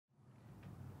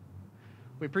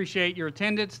We appreciate your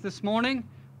attendance this morning.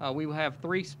 We will have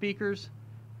three speakers,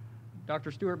 Dr.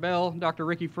 Stuart Bell, Dr.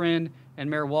 Ricky Friend, and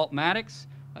Mayor Walt Maddox.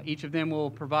 Each of them will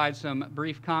provide some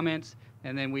brief comments,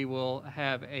 and then we will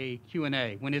have a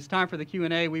Q&A. When it's time for the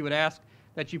Q&A, we would ask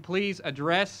that you please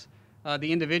address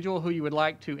the individual who you would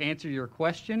like to answer your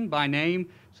question by name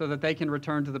so that they can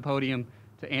return to the podium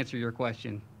to answer your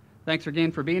question. Thanks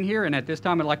again for being here, and at this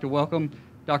time I'd like to welcome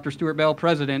Dr. Stuart Bell,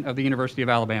 President of the University of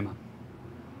Alabama.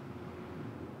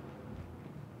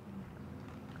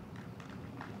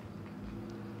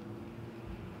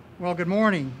 Well, good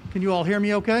morning. Can you all hear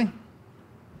me okay?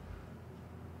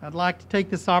 I'd like to take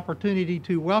this opportunity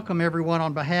to welcome everyone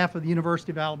on behalf of the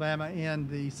University of Alabama and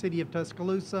the city of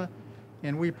Tuscaloosa,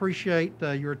 and we appreciate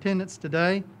your attendance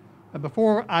today.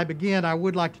 Before I begin, I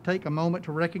would like to take a moment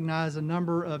to recognize a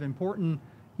number of important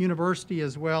university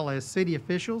as well as city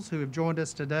officials who have joined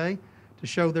us today to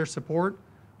show their support.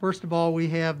 First of all, we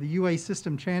have the UA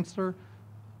System Chancellor,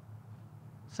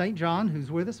 St. John,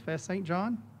 who's with us, Fast St.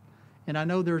 John. And I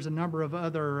know there's a number of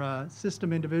other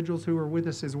system individuals who are with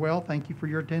us as well. Thank you for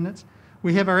your attendance.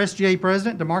 We have our SGA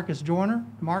President, DeMarcus Joyner.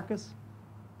 DeMarcus,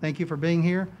 thank you for being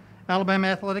here. Alabama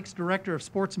Athletics Director of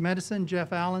Sports Medicine,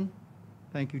 Jeff Allen.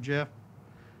 Thank you, Jeff.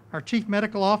 Our Chief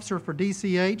Medical Officer for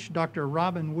DCH, Dr.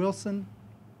 Robin Wilson.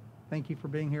 Thank you for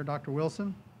being here, Dr.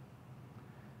 Wilson.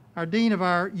 Our Dean of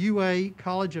our UA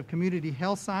College of Community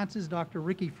Health Sciences, Dr.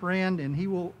 Ricky Friend, and he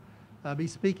will be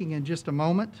speaking in just a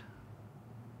moment.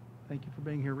 Thank you for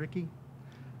being here, Ricky.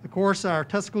 Of course, our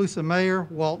Tuscaloosa Mayor,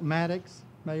 Walt Maddox.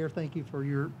 Mayor, thank you for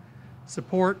your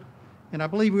support. And I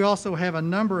believe we also have a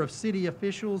number of city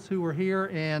officials who are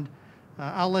here, and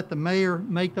I'll let the mayor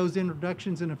make those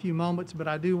introductions in a few moments, but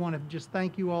I do want to just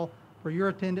thank you all for your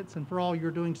attendance and for all you're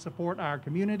doing to support our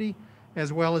community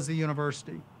as well as the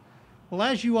university. Well,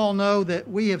 as you all know, that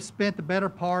we have spent the better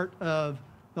part of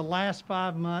the last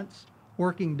 5 months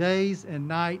working days and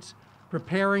nights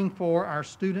preparing for our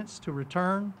students to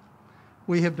return.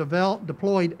 We have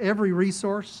deployed every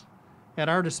resource at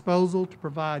our disposal to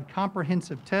provide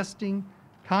comprehensive testing,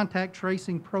 contact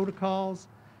tracing protocols,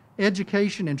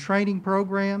 education and training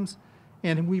programs,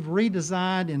 and we've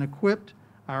redesigned and equipped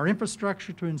our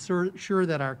infrastructure to ensure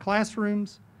that our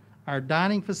classrooms, our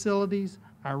dining facilities,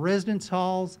 our residence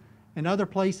halls, and other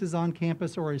places on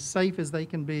campus are as safe as they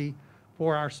can be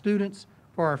for our students,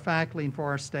 for our faculty, and for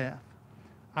our staff.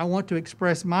 I want to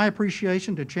express my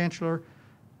appreciation to Chancellor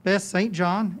Beth St.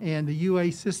 John and the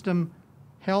UA System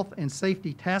Health and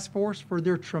Safety Task Force for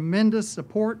their tremendous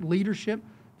support, leadership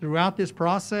throughout this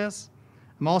process.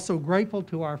 I'm also grateful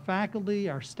to our faculty,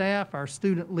 our staff, our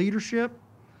student leadership,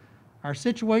 our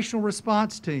situational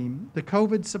response team, the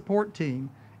COVID support team,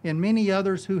 and many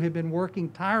others who have been working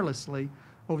tirelessly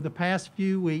over the past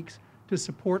few weeks to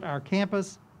support our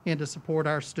campus and to support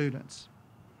our students.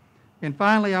 And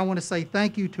finally, I want to say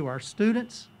thank you to our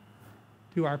students,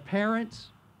 to our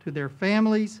parents, to their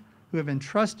families who have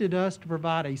entrusted us to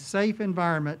provide a safe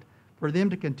environment for them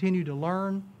to continue to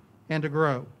learn and to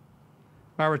grow.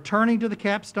 By returning to the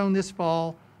capstone this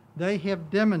fall, they have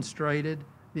demonstrated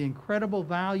the incredible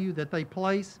value that they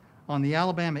place on the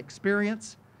Alabama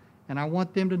experience, and I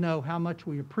want them to know how much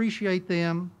we appreciate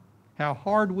them, how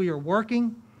hard we are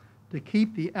working to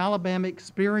keep the Alabama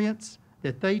experience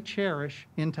that they cherish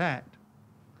intact.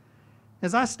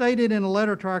 As I stated in a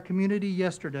letter to our community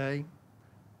yesterday,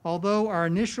 although our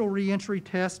initial reentry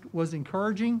test was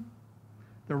encouraging,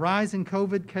 the rise in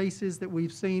COVID cases that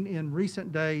we've seen in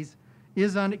recent days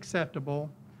is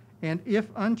unacceptable and, if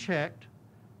unchecked,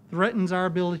 threatens our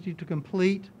ability to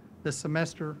complete the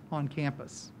semester on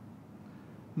campus.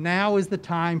 Now is the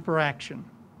time for action.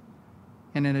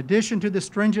 And in addition to the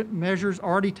stringent measures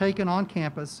already taken on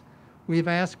campus, we have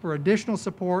asked for additional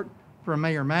support from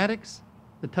Mayor Maddox,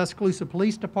 the Tuscaloosa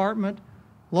Police Department,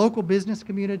 local business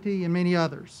community, and many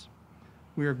others.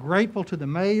 We are grateful to the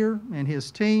mayor and his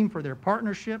team for their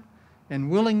partnership and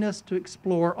willingness to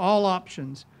explore all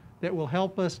options that will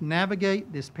help us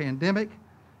navigate this pandemic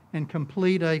and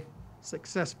complete a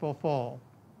successful fall.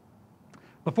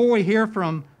 Before we hear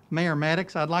from Mayor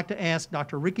Maddox, I'd like to ask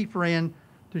Dr. Ricky Friend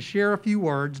to share a few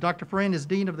words. Dr. Friend is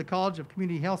Dean of the College of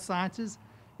Community Health Sciences,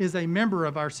 is a member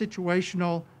of our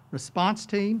situational response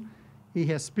team. He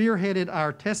has spearheaded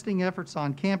our testing efforts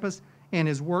on campus and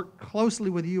has worked closely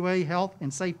with UA Health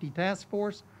and Safety Task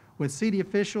Force with city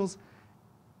officials,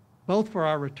 both for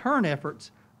our return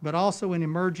efforts, but also in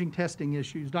emerging testing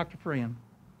issues. Dr. Friend.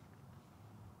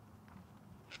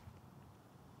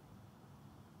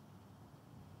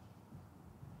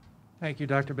 Thank you,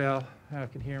 Dr. Bell. You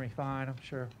can hear me fine, I'm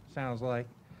sure. Sounds like.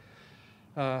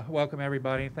 Welcome,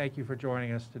 everybody, and thank you for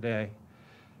joining us today.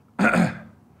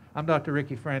 I'm Dr.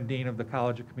 Ricky Friend, Dean of the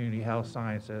College of Community Health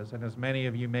Sciences, and as many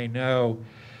of you may know,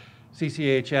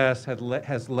 CCHS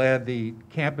has led the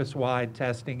campus-wide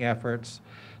testing efforts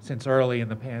since early in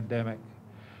the pandemic.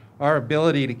 Our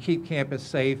ability to keep campus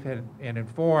safe and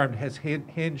informed has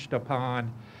hinged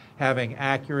upon having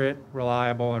accurate,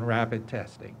 reliable, and rapid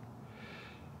testing.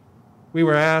 We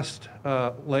were asked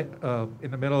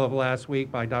in the middle of last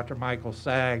week by Dr. Michael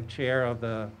Sagg, chair of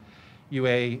the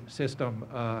UA System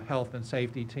Health and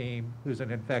Safety Team, who's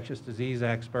an infectious disease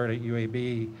expert at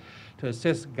UAB, to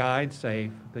assist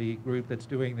GuideSafe, the group that's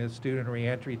doing this student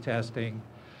reentry testing,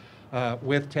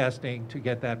 with testing to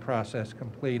get that process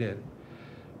completed.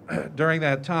 During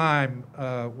that time,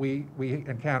 we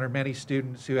encountered many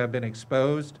students who have been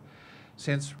exposed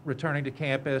since returning to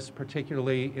campus,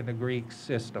 particularly in the Greek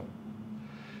system.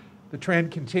 The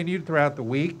trend continued throughout the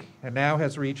week and now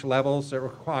has reached levels that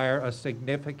require a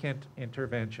significant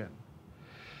intervention.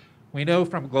 We know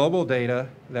from global data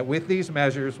that with these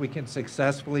measures, we can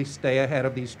successfully stay ahead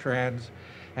of these trends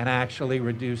and actually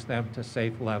reduce them to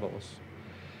safe levels.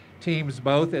 Teams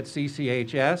both at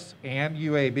CCHS and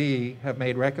UAB have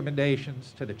made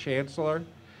recommendations to the Chancellor,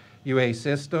 UA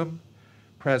System,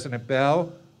 President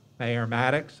Bell, Mayor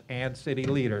Maddox, and city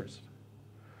leaders.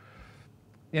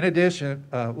 In addition,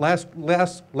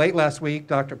 late last week,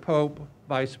 Dr. Pope,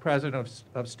 Vice President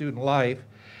of Student Life,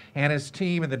 and his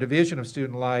team in the Division of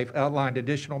Student Life outlined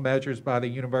additional measures by the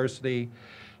university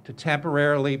to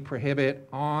temporarily prohibit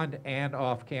on and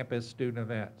off-campus student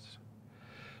events.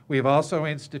 We have also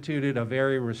instituted a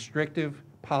very restrictive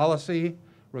policy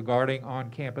regarding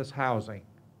on-campus housing.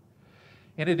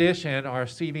 In addition, our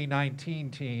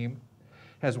CV19 team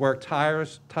has worked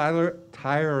tirelessly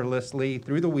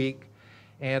through the week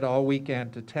and all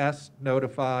weekend to test,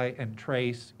 notify, and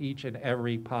trace each and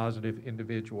every positive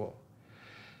individual.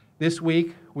 This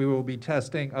week, we will be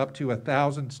testing up to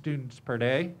 1,000 students per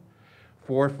day,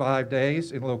 4 or 5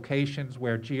 days in locations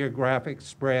where geographic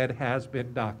spread has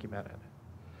been documented.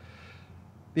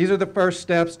 These are the first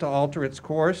steps to alter its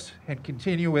course and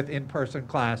continue with in-person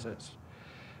classes.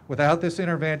 Without this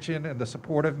intervention and the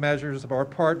supportive measures of our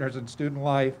partners in student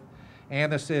life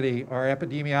and the city, our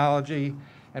epidemiology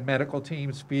and medical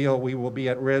teams feel we will be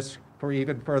at risk for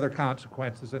even further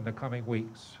consequences in the coming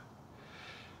weeks.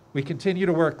 We continue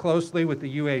to work closely with the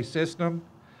UA System,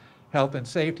 Health and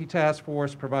Safety Task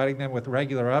Force, providing them with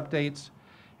regular updates,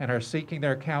 and are seeking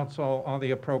their counsel on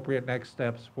the appropriate next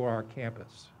steps for our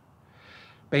campus.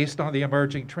 Based on the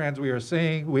emerging trends we are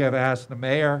seeing, we have asked the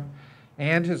mayor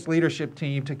and his leadership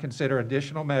team to consider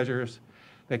additional measures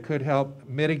that could help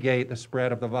mitigate the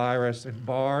spread of the virus in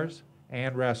bars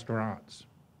and restaurants.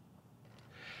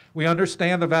 We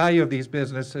understand the value of these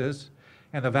businesses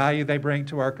and the value they bring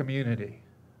to our community.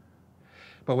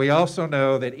 But we also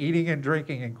know that eating and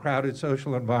drinking in crowded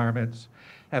social environments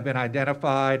have been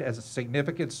identified as a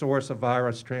significant source of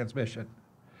virus transmission.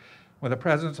 When the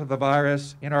presence of the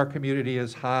virus in our community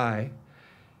is high,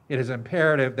 it is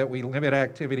imperative that we limit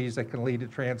activities that can lead to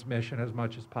transmission as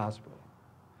much as possible.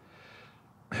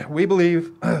 We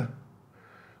believe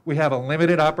we have a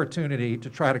limited opportunity to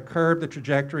try to curb the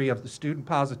trajectory of the student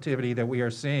positivity that we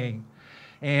are seeing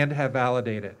and have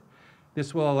validated.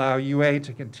 This will allow UA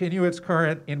to continue its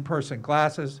current in-person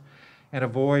classes and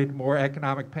avoid more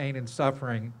economic pain and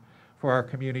suffering for our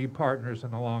community partners in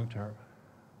the long term.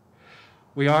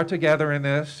 We are together in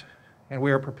this, and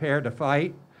we are prepared to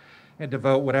fight and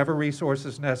devote whatever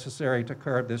resources necessary to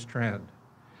curb this trend.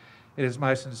 It is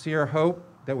my sincere hope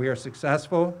that we are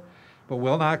successful, but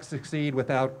will not succeed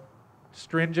without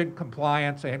stringent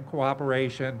compliance and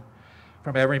cooperation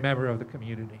from every member of the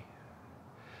community.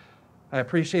 I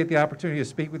appreciate the opportunity to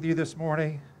speak with you this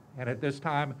morning, and at this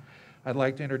time, I'd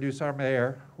like to introduce our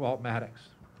mayor, Walt Maddox.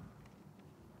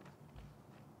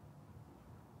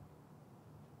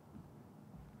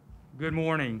 Good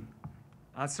morning.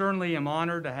 I certainly am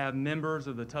honored to have members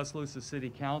of the Tuscaloosa City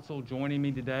Council joining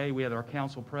me today. We have our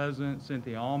Council President,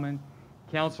 Cynthia Allman,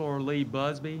 Councilor Lee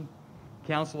Busby,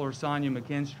 Councilor Sonia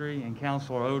McKinstry, and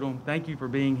Councilor Odom. Thank you for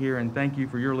being here, and thank you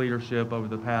for your leadership over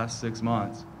the past 6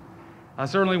 months. I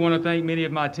certainly want to thank many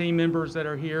of my team members that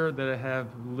are here that have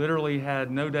literally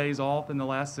had no days off in the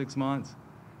last 6 months.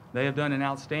 They have done an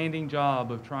outstanding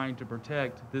job of trying to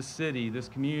protect this city, this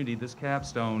community, this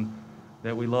capstone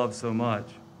that we love so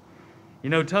much.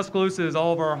 You know, Tuscaloosa is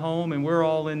all of our home, and we're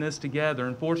all in this together.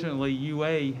 Unfortunately,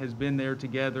 UA has been there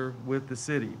together with the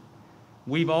city.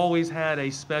 We've always had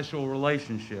a special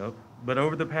relationship, but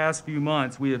over the past few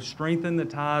months, we have strengthened the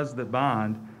ties that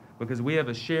bind because we have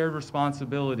a shared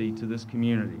responsibility to this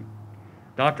community.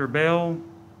 Dr. Bell,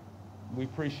 we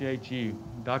appreciate you.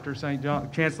 Dr. St.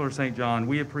 John, Chancellor St. John,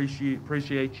 we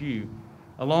appreciate you.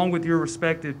 Along with your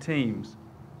respective teams,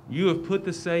 you have put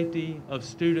the safety of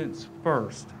students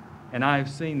first, and I have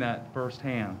seen that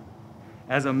firsthand.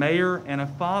 As a mayor and a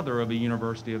father of a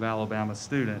University of Alabama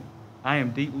student, I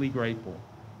am deeply grateful.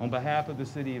 On behalf of the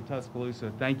city of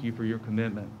Tuscaloosa, thank you for your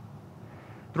commitment.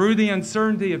 Through the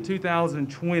uncertainty of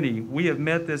 2020, we have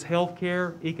met this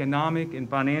healthcare, economic, and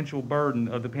financial burden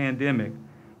of the pandemic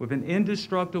with an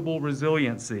indestructible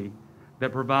resiliency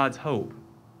that provides hope.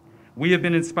 We have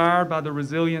been inspired by the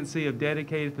resiliency of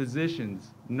dedicated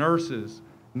physicians, nurses,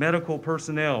 medical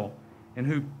personnel,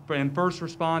 and first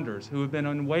responders who have been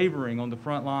unwavering on the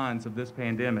front lines of this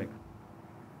pandemic.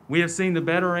 We have seen the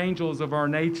better angels of our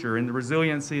nature in the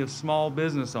resiliency of small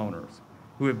business owners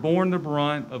who have borne the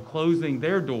brunt of closing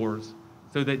their doors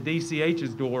so that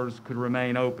DCH's doors could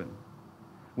remain open.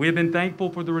 We have been thankful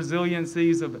for the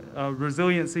resiliency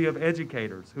of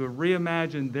educators who have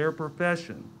reimagined their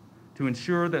profession to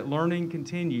ensure that learning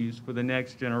continues for the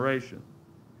next generation.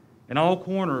 In all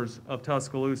corners of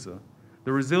Tuscaloosa,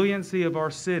 the resiliency of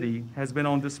our city has been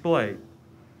on display,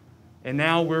 and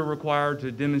now we're required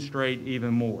to demonstrate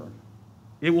even more.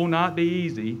 It will not be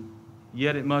easy,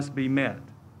 yet it must be met.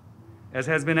 As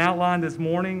has been outlined this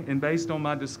morning and based on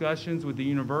my discussions with the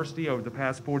university over the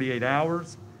past 48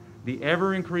 hours, the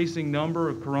ever-increasing number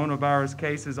of coronavirus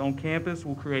cases on campus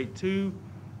will create two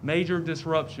major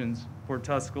disruptions for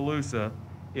Tuscaloosa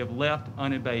if left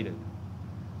unabated.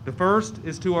 The first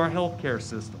is to our healthcare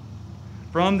system.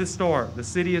 From the start, the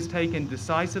city has taken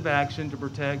decisive action to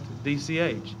protect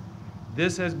DCH.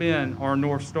 This has been our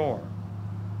North Star.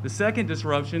 The second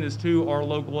disruption is to our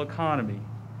local economy.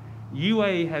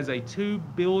 UA has a $2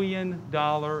 billion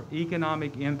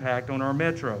economic impact on our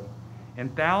metro,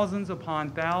 and thousands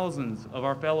upon thousands of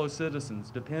our fellow citizens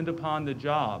depend upon the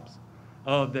jobs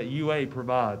that UA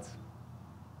provides.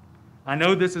 I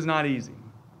know this is not easy.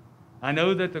 I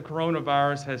know that the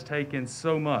coronavirus has taken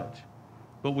so much,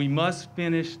 but we must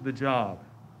finish the job.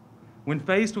 When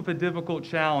faced with a difficult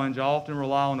challenge, I often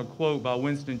rely on a quote by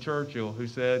Winston Churchill who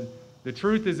said, "The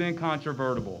truth is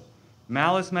incontrovertible.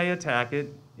 Malice may attack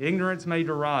it, ignorance may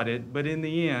deride it, but in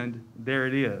the end, there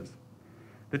it is."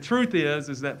 The truth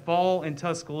is that fall in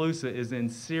Tuscaloosa is in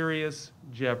serious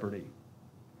jeopardy.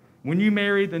 When you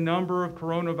marry the number of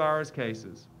coronavirus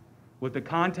cases with the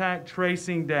contact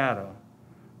tracing data,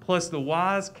 plus the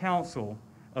wise counsel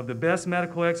of the best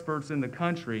medical experts in the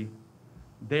country,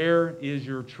 there is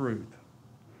your truth.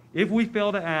 If we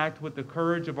fail to act with the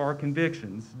courage of our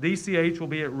convictions, DCH will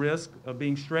be at risk of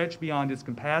being stretched beyond its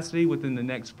capacity within the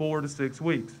next 4 to 6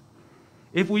 weeks.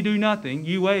 If we do nothing,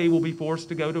 UA will be forced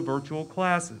to go to virtual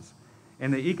classes,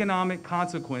 and the economic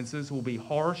consequences will be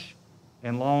harsh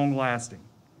and long-lasting.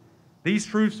 These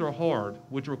truths are hard,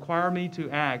 which require me to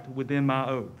act within my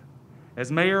oath.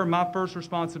 As mayor, my first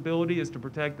responsibility is to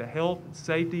protect the health,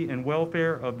 safety, and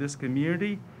welfare of this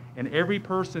community and every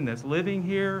person that's living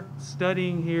here,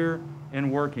 studying here,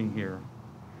 and working here.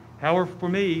 However, for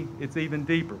me, it's even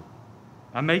deeper.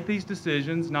 I make these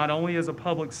decisions not only as a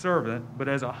public servant, but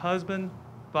as a husband,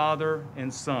 father,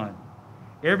 and son.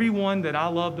 Everyone that I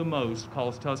love the most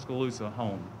calls Tuscaloosa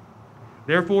home.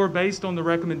 Therefore, based on the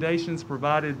recommendations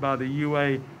provided by the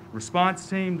UA response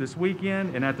team this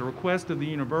weekend and at the request of the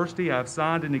university, I've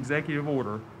signed an executive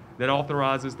order that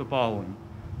authorizes the following.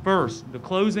 First, the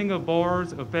closing of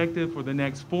bars effective for the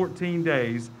next 14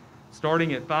 days,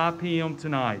 starting at 5 p.m.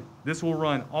 tonight. This will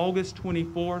run August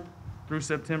 24th through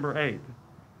September 8th.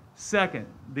 Second,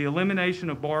 the elimination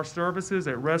of bar services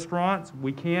at restaurants.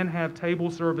 We can have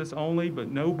table service only, but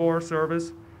no bar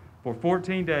service for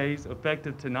 14 days,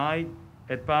 effective tonight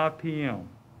at 5 p.m.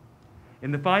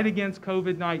 In the fight against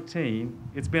COVID-19,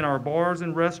 it's been our bars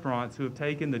and restaurants who have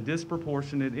taken the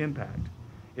disproportionate impact.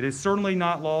 It is certainly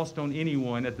not lost on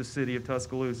anyone at the city of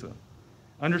Tuscaloosa.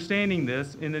 Understanding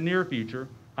this, in the near future,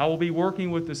 I will be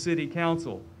working with the city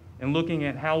council and looking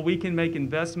at how we can make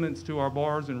investments to our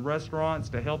bars and restaurants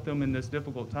to help them in this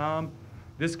difficult time.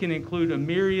 This can include a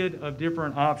myriad of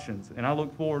different options, and I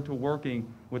look forward to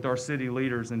working with our city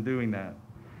leaders in doing that.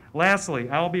 Lastly,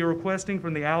 I'll be requesting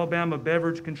from the Alabama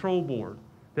Beverage Control Board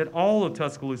that all of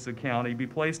Tuscaloosa County be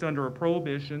placed under a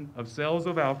prohibition of sales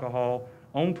of alcohol,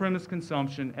 on-premise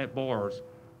consumption at bars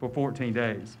for 14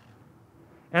 days.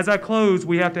 As I close,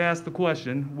 we have to ask the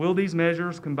question, will these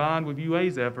measures combined with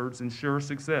UA's efforts ensure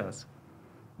success?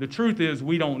 The truth is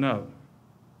we don't know.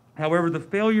 However, the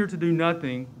failure to do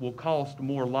nothing will cost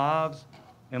more lives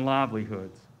and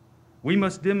livelihoods. We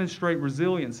must demonstrate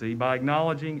resiliency by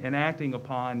acknowledging and acting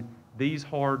upon these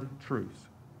hard truths.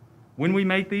 When we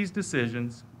make these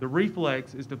decisions, the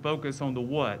reflex is to focus on the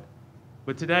what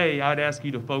But today, I'd ask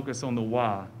you to focus on the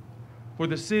why. For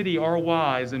the city, our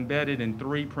why is embedded in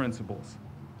 3 principles.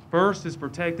 First is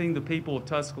protecting the people of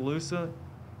Tuscaloosa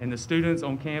and the students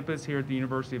on campus here at the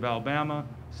University of Alabama,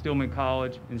 Stillman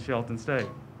College, and Shelton State.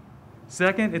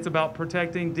 Second, it's about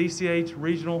protecting DCH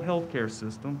regional healthcare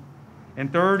system.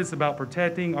 And third, it's about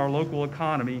protecting our local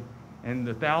economy and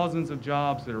the thousands of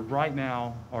jobs that right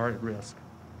now are at risk.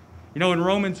 You know, in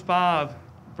Romans 5,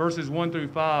 verses 1 through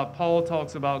 5, Paul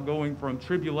talks about going from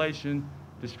tribulation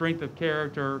to strength of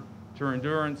character to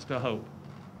endurance to hope.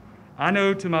 I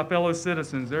know to my fellow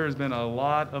citizens there has been a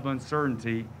lot of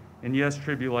uncertainty and yes,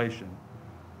 tribulation.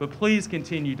 But please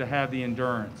continue to have the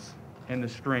endurance and the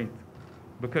strength,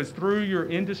 because through your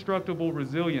indestructible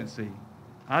resiliency,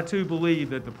 I too believe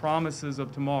that the promises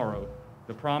of tomorrow,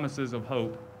 the promises of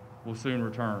hope, will soon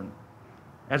return.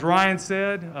 As Ryan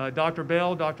said, Dr.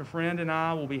 Bell, Dr. Friend, and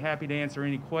I will be happy to answer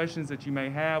any questions that you may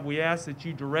have. We ask that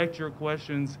you direct your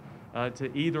questions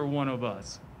to either one of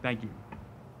us. Thank you.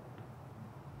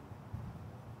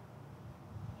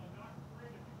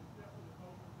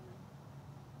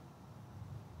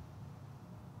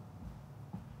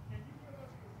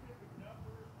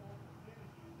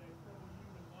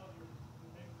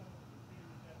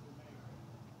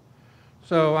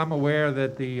 So I'm aware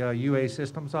that the UA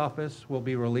Systems Office will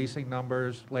be releasing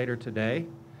numbers later today,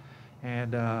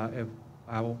 and if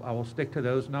I will stick to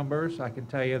those numbers. I can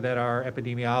tell you that our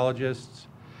epidemiologists,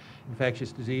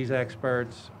 infectious disease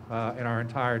experts, and our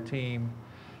entire team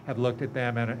have looked at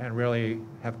them and really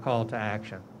have called to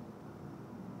action.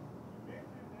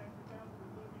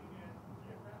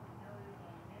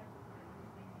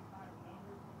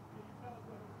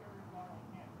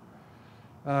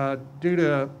 Due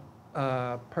to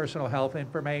personal health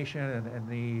information and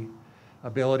the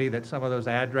ability that some of those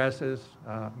addresses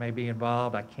may be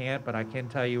involved, I can't, but I can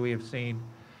tell you we have seen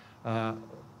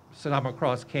some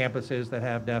across campuses that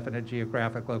have definite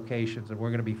geographic locations, and we're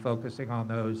going to be focusing on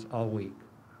those all week.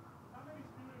 How many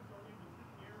students are in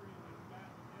the areas that you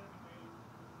guys have designated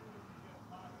for students to get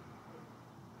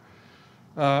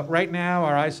positive? Right now,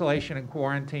 our isolation and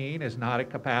quarantine is not at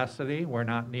capacity. We're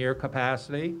not near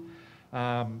capacity.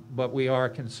 But we are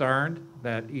concerned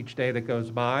that each day that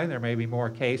goes by, there may be more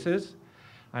cases.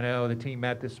 I know the team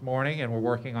met this morning and we're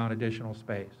working on additional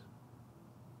space.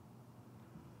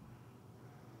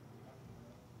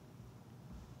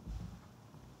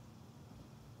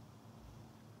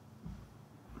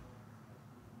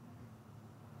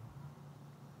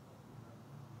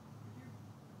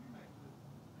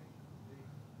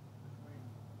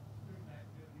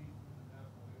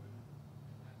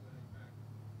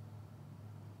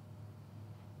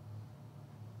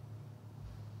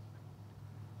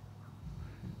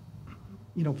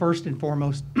 You know, first and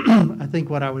foremost, I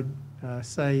think what I would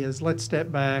say is let's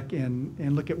step back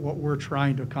and look at what we're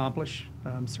trying to accomplish,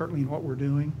 certainly in what we're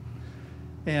doing.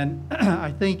 And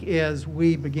I think as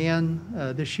we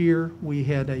began this year, we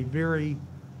had a very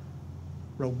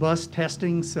robust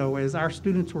testing. So as our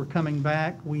students were coming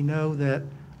back, we know that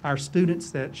our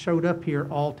students that showed up here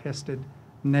all tested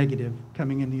negative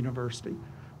coming into university.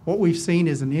 What we've seen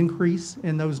is an increase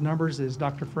in those numbers, as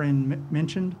Dr. Friend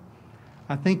mentioned.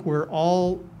 I think we're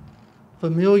all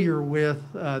familiar with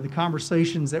the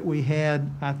conversations that we had,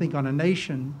 I think, on a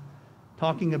nation,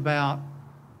 talking about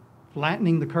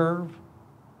flattening the curve.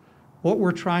 What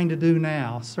we're trying to do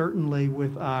now, certainly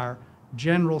with our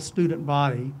general student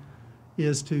body,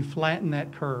 is to flatten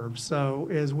that curve. So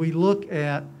as we look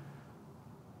at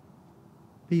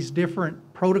these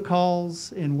different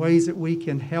protocols and ways that we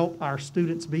can help our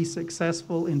students be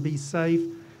successful and be safe,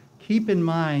 keep in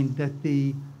mind that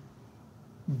the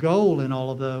goal in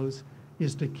all of those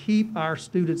is to keep our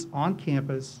students on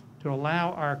campus, to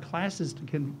allow our classes to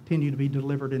continue to be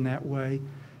delivered in that way.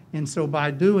 And so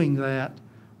by doing that,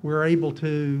 we're able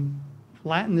to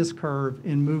flatten this curve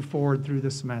and move forward through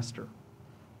the semester.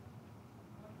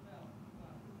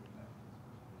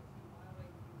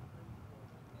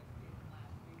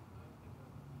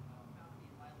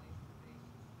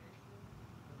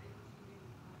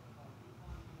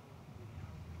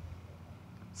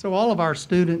 So all of our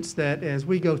students that, as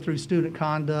we go through student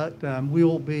conduct, we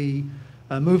will be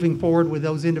moving forward with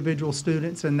those individual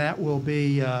students, and that will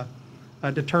be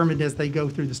determined as they go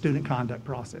through the student conduct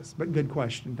process. But good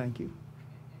question, thank you.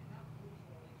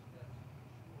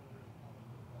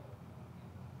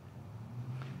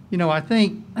 You know, I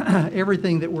think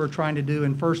everything that we're trying to do,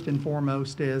 and first and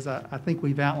foremost is, I think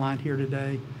we've outlined here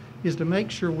today, is to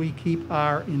make sure we keep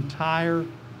our entire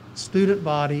student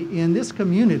body in this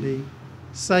community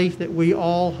safe that we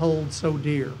all hold so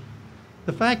dear.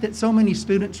 The fact that so many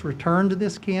students return to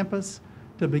this campus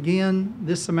to begin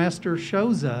this semester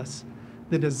shows us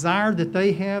the desire that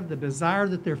they have, the desire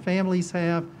that their families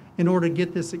have in order to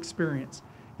get this experience.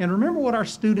 And remember what our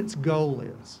students' goal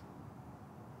is.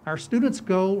 Our students'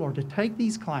 goal are to take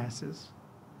these classes,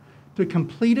 to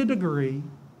complete a degree,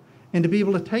 and to be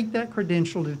able to take that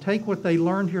credential, to take what they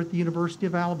learned here at the University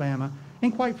of Alabama,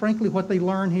 and quite frankly, what they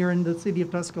learn here in the city of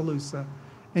Tuscaloosa,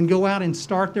 and go out and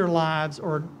start their lives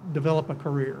or develop a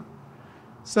career.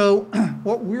 So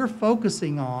what we're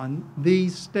focusing on,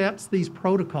 these steps, these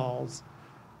protocols,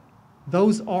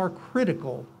 those are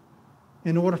critical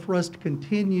in order for us to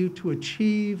continue to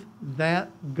achieve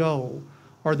that goal.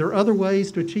 Are there other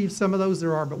ways to achieve some of those?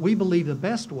 There are, but we believe the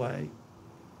best way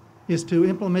is to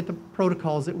implement the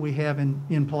protocols that we have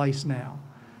in place now.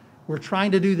 We're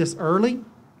trying to do this early.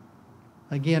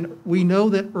 Again, we know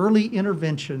that early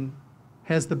intervention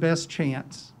has the best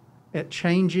chance at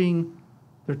changing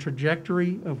the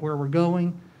trajectory of where we're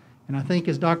going. And I think,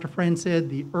 as Dr. Friend said,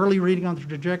 the early reading on the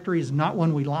trajectory is not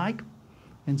one we like.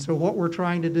 And so what we're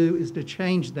trying to do is to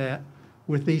change that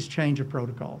with these change of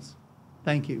protocols.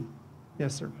 Thank you.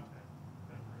 Yes, sir.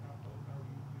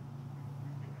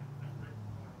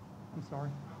 I'm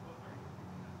sorry.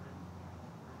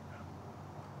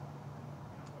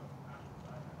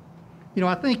 You know,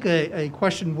 I think a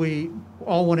question we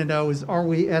all want to know is, are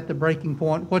we at the breaking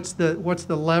point? What's the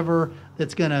lever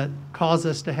that's going to cause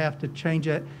us to have to change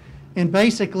it? And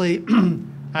basically,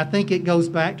 I think it goes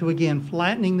back to, again,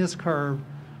 flattening this curve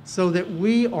so that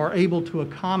we are able to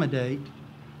accommodate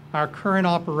our current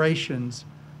operations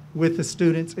with the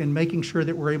students and making sure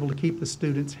that we're able to keep the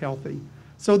students healthy.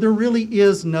 So there really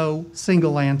is no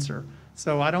single answer.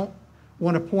 So I don't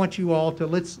want to point you all to,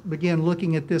 let's begin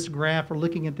looking at this graph or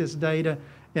looking at this data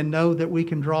and know that we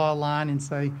can draw a line and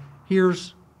say,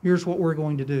 here's what we're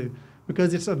going to do.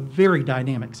 Because it's a very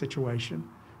dynamic situation.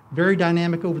 Very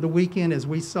dynamic over the weekend as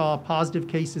we saw positive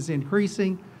cases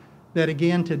increasing, that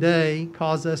again today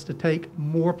caused us to take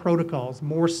more protocols,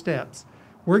 more steps.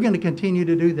 We're going to continue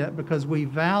to do that because we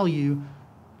value,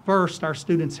 first, our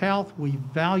students' health. We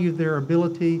value their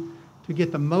ability to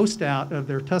get the most out of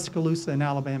their Tuscaloosa and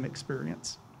Alabama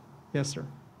experience. Yes, sir.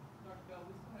 Dr. Bell,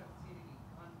 we still haven't seen any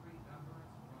concrete numbers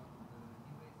from the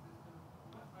UA system.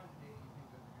 What kind of data do you think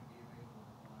those are going to be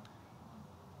available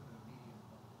for the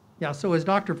media? Yeah, so as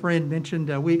Dr. Friend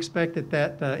mentioned, we expect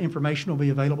that information will be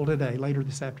available today, later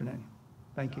this afternoon.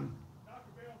 Thank you.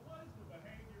 Dr. Bell, what is the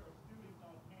behavior of students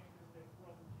on campus that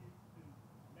causes you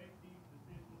to make these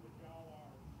decisions that y'all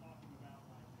are talking about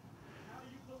right now? How do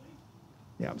you police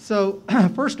them? Yeah, so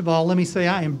first of all, let me say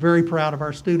I am very proud of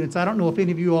our students. I don't know if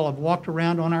any of you all have walked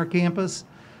around on our campus.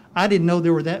 I didn't know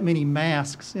there were that many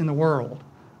masks in the world,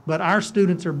 but our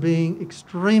students are being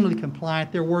extremely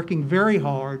compliant. They're working very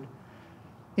hard.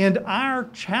 And our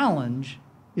challenge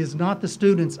is not the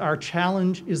students, our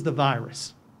challenge is the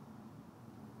virus.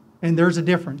 And there's a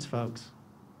difference, folks.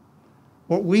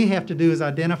 What we have to do is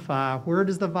identify where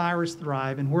does the virus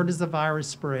thrive and where does the virus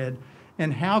spread,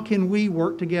 and how can we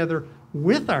work together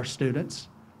with our students,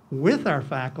 with our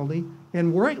faculty,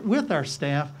 and work with our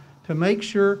staff to make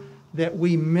sure that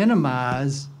we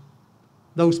minimize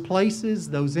those places,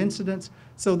 those incidents.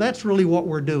 So that's really what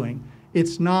we're doing.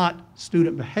 It's not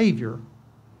student behavior,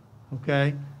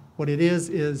 okay? What it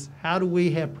is how do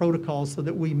we have protocols so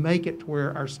that we make it to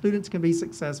where our students can be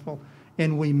successful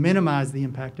and we minimize the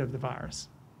impact of the virus.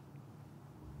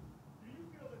 Do you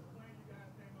feel this plan you guys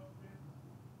came up with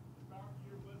to start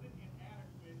the year, was it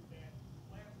inadequate that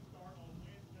classes start on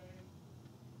Wednesday,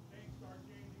 things start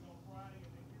changing on Friday,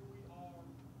 and then here we are on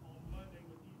Monday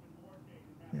with even more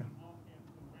changes happening off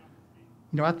campus around the city?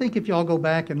 You know, I think if y'all go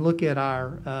back and look at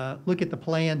look at the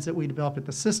plans that we developed at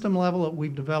the system level, that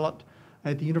we've developed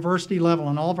at the university level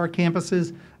on all of our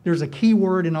campuses, there's a key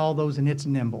word in all those, and it's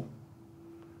nimble.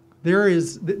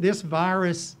 This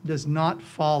virus does not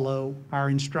follow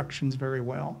our instructions very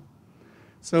well.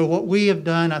 So what we have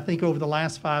done, I think over the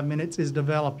last 5 minutes, is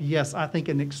develop, yes, I think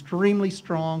an extremely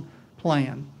strong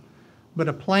plan. But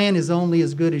a plan is only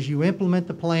as good as you implement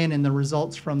the plan and the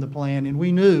results from the plan, and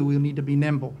we knew we need to be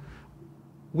nimble.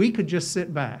 We could just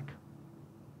sit back,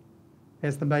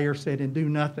 as the mayor said, and do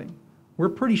nothing. We're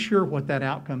pretty sure what that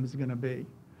outcome is going to be.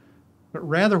 But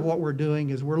rather what we're doing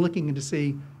is we're looking to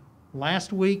see,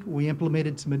 last week we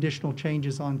implemented some additional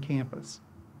changes on campus.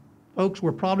 Folks,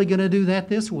 we're probably going to do that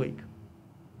this week.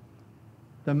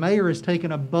 The mayor has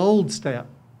taken a bold step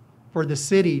for the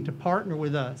city to partner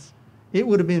with us. It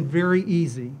would have been very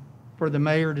easy for the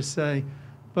mayor to say,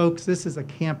 folks, this is a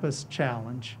campus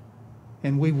challenge,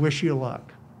 and we wish you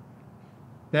luck.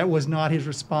 That was not his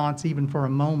response even for a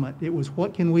moment. It was,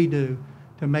 what can we do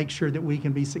to make sure that we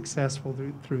can be successful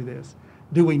through this?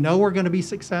 Do we know we're going to be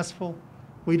successful?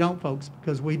 We don't, folks,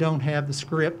 because we don't have the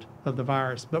script of the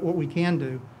virus. But what we can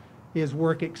do is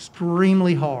work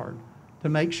extremely hard to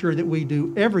make sure that we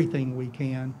do everything we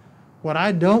can. What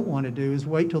I don't want to do is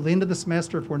wait till the end of the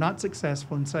semester if we're not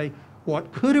successful and say,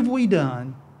 what could have we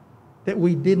done that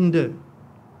we didn't do?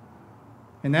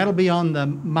 And that'll be on the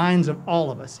minds of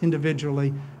all of us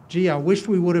individually. Gee, I wish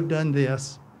we would have done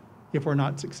this if we're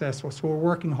not successful. So we're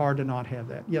working hard to not have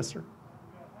that. Yes, sir.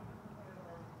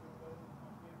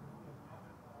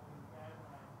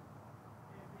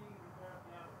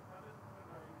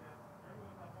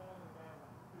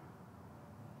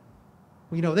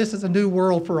 You know, this is a new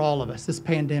world for all of us, this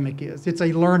pandemic is. It's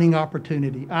a learning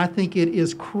opportunity. I think it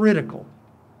is critical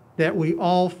that we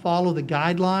all follow the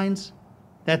guidelines.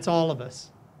 That's all of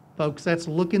us. Folks, that's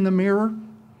look in the mirror.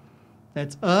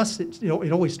 That's us. It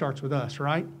always starts with us,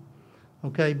 right?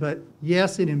 Okay, but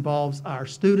yes, it involves our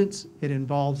students. It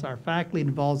involves our faculty. It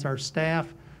involves our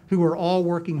staff who are all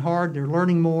working hard. They're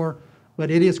learning more.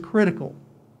 But it is critical,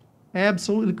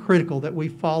 absolutely critical, that we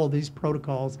follow these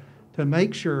protocols to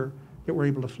make sure that we're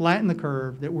able to flatten the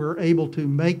curve, that we're able to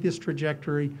make this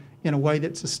trajectory in a way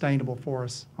that's sustainable for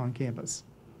us on campus.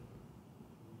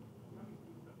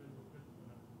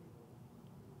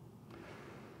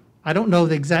 I don't know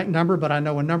the exact number, but I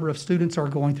know a number of students are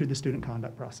going through the student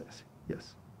conduct process.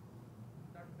 Yes.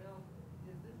 Dr. Bell,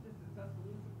 is this just a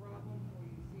Tuscaloosa problem, or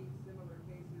you see similar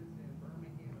cases in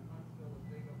Birmingham and Huntsville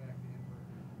as they go back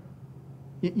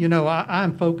to in-person? You know,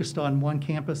 I'm focused on one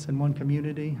campus and one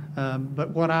community,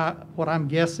 but what I'm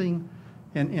guessing,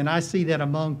 and I see that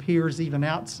among peers even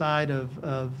outside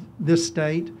of this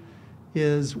state,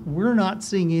 is we're not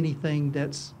seeing anything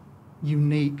that's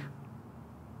unique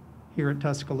here at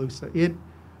Tuscaloosa.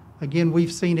 Again,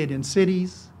 we've seen it in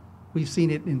cities, we've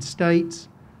seen it in states,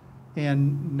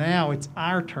 and now it's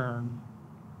our turn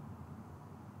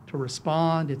to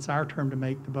respond. It's our turn to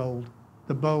make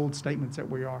the bold statements that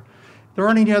we are. If there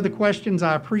aren't any other questions,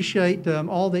 I appreciate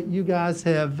all that you guys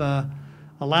have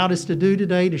allowed us to do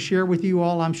today to share with you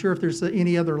all. I'm sure if there's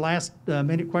any other last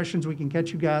minute questions, we can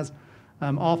catch you guys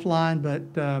offline,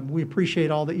 but we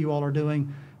appreciate all that you all are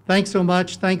doing. Thanks so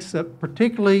much. Thanks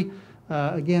particularly,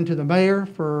 again, to the mayor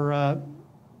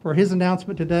for his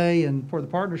announcement today and for the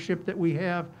partnership that we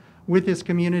have with this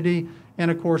community,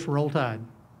 and of course, Roll Tide.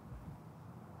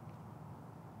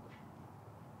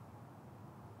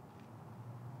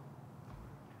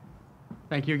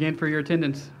 Thank you again for your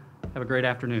attendance. Have a great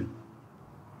afternoon.